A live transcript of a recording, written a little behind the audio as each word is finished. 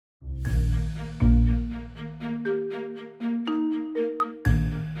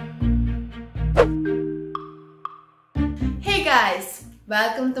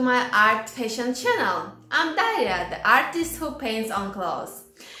Welcome to my art fashion channel. I'm Daria, the artist who paints on clothes.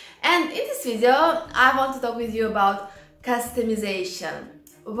 And in this video, I want to talk with you about customization.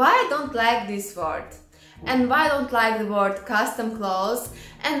 Why I don't like this word, and why I don't like the word custom clothes,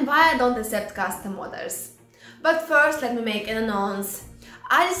 and why I don't accept custom orders. But first, let me make an announcement.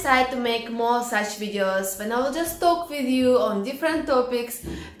 I decided to make more such videos when I will just talk with you on different topics,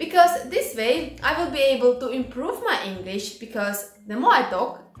 because this way I will be able to improve my English, because the more I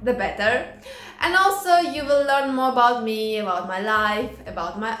talk, the better. And also you will learn more about me, about my life,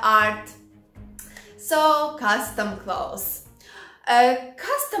 about my art. So, custom clothes.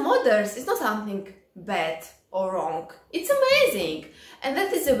 Custom orders is not something bad or wrong. It's amazing. And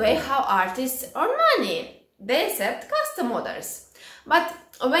that is the way how artists earn money. They accept custom orders. But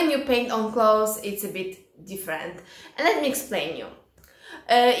when you paint on clothes, it's a bit different. And let me explain you.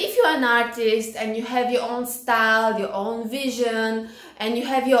 If you are an artist and you have your own style, your own vision, and you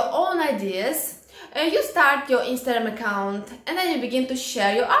have your own ideas, you start your Instagram account and then you begin to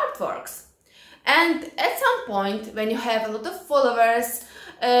share your artworks. And at some point, when you have a lot of followers,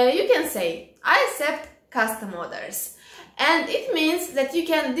 you can say, I accept custom orders. And it means that you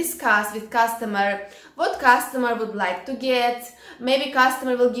can discuss with customer what customer would like to get. Maybe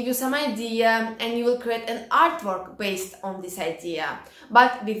customer will give you some idea and you will create an artwork based on this idea,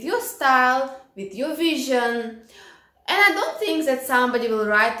 but with your style, with your vision. And I don't think that somebody will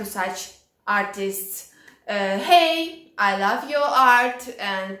write to such artists, hey, I love your art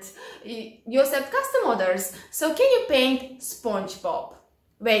and you accept custom orders, so can you paint SpongeBob?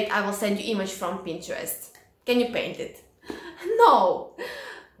 Wait, I will send you image from Pinterest. Can you paint it? No.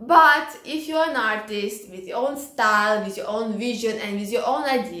 But if you're an artist with your own style, with your own vision and with your own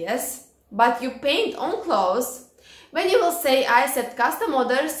ideas, but you paint on clothes, when you will say I accept custom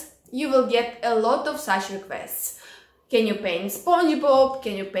orders, you will get a lot of such requests. Can you paint SpongeBob?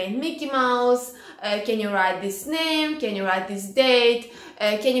 Can you paint Mickey Mouse? Can you write this name? Can you write this date?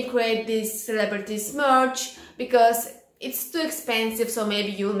 Can you create this celebrity's merch? Because it's too expensive, so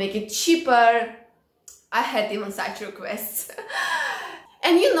maybe you will make it cheaper. I had even such requests.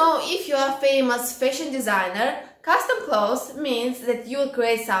 And you know, if you're a famous fashion designer, custom clothes means that you will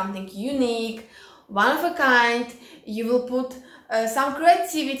create something unique, one of a kind. You will put some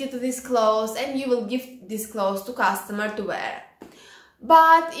creativity to these clothes and you will give these clothes to customer to wear.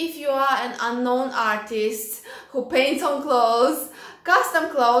 But if you are an unknown artist who paints on clothes, custom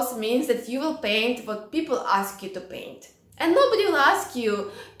clothes means that you will paint what people ask you to paint. And nobody will ask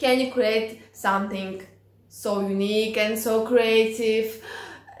you, can you create something so unique and so creative?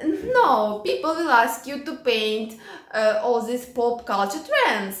 No, people will ask you to paint all these pop culture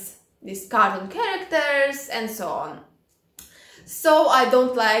trends, these cartoon characters and so on. So I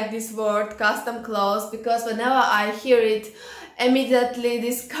don't like this word custom clothes, because whenever I hear it, immediately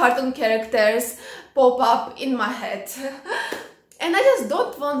these cartoon characters pop up in my head. And I just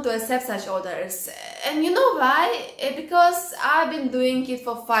don't want to accept such orders. And you know why? Because I've been doing it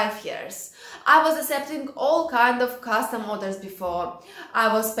for 5 years. I was accepting all kinds of custom orders before.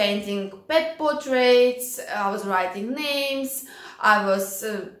 I was painting pet portraits, I was writing names, I was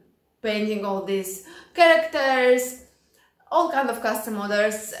painting all these characters, all kinds of custom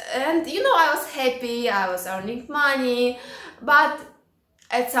orders. And you know, I was happy, I was earning money, but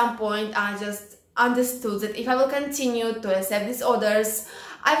at some point I just understood that if I will continue to accept these orders,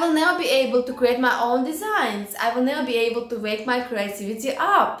 I will never be able to create my own designs. I will never be able to wake my creativity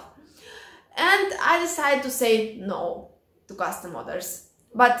up. And I decided to say no to custom orders.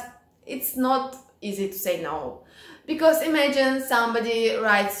 But it's not easy to say no. Because imagine somebody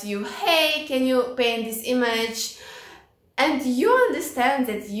writes you, hey, can you paint this image? And you understand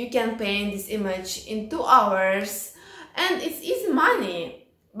that you can paint this image in 2 hours and it's easy money.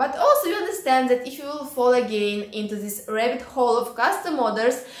 But also you understand that if you will fall again into this rabbit hole of custom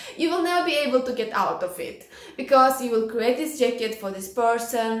orders, you will never be able to get out of it. Because you will create this jacket for this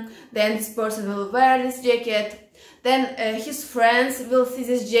person, then this person will wear this jacket, then his friends will see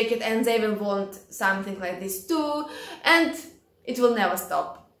this jacket and they will want something like this too, and it will never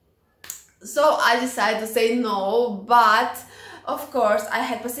stop. So I decided to say no, but of course I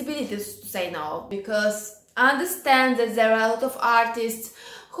had possibilities to say no, because I understand that there are a lot of artists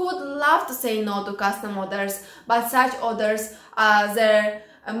who would love to say no to custom orders, but such orders are their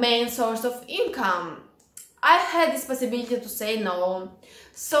main source of income. I had this possibility to say no,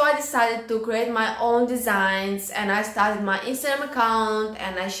 so I decided to create my own designs, and I started my Instagram account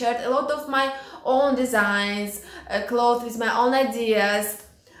and I shared a lot of my own designs, clothes with my own ideas.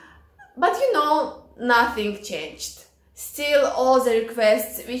 But you know, nothing changed. Still, all the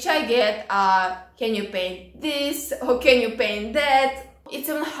requests which I get are, can you paint this or can you paint that? it's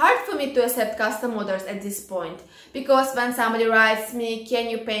even hard for me to accept custom orders at this point, because when somebody writes me, can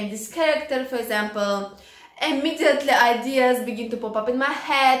you paint this character, for example, immediately ideas begin to pop up in my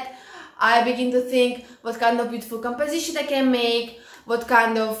head. I begin to think what kind of beautiful composition I can make, what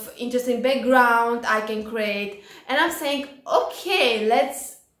kind of interesting background I can create, and I'm saying, okay,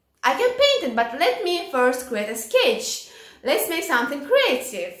 I can paint it, but let me first create a sketch. Let's make something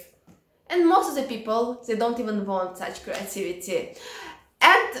creative. And most of the people, they don't even want such creativity.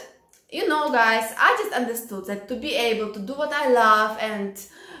 And you know, guys, I just understood that to be able to do what I love and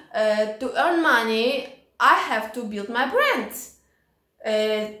to earn money, I have to build my brand.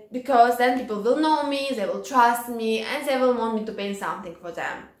 Because then people will know me, they will trust me, and they will want me to paint something for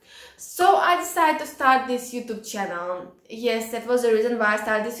them. So I decided to start this YouTube channel. Yes, that was the reason why I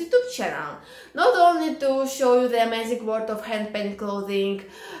started this YouTube channel. Not only to show you the amazing world of hand-painted clothing,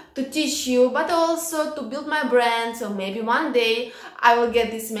 to teach you, but also to build my brand. So maybe one day I will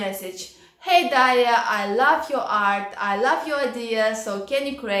get this message: hey Daria, I love your art, I love your ideas, so can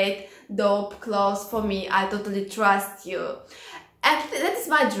you create dope clothes for me? I totally trust you. And that is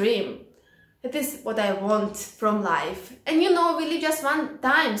my dream. That is what I want from life. And you know, we live just one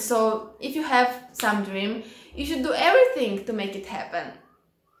time, so if you have some dream, you should do everything to make it happen.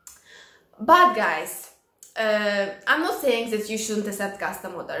 But guys, I'm not saying that you shouldn't accept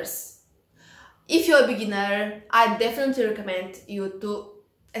custom orders. If you're a beginner, I definitely recommend you to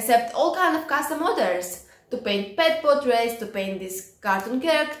accept all kinds of custom orders. To paint pet portraits, to paint these cartoon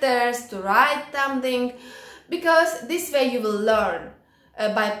characters, to write something. Because this way you will learn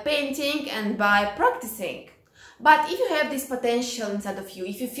by painting and by practicing. But if you have this potential inside of you,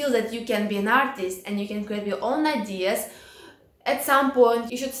 if you feel that you can be an artist and you can create your own ideas, at some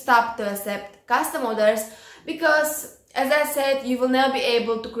point you should stop to accept custom orders, because as I said, you will never be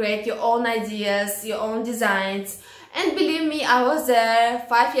able to create your own ideas, your own designs. And believe me, I was there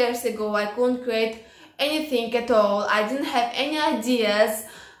 5 years ago. I couldn't create anything at all. I didn't have any ideas.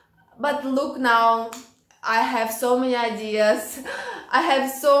 But look now, I have so many ideas, I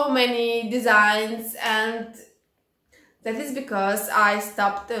have so many designs, and that is because I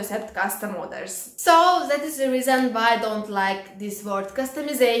stopped to accept custom orders. So that is the reason why I don't like this word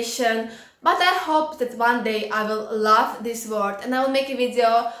customization, but I hope that one day I will love this word and I will make a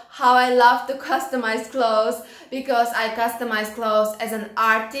video how I love to customize clothes, because I customize clothes as an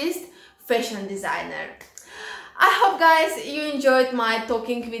artist, fashion designer. I hope guys you enjoyed my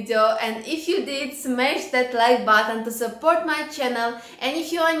talking video, and if you did, smash that like button to support my channel, and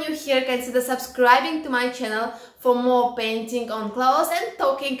if you are new here, consider subscribing to my channel for more painting on clothes and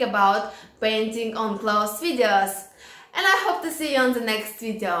talking about painting on clothes videos. And I hope to see you on the next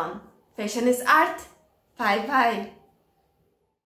video. Fashion is art. Bye bye.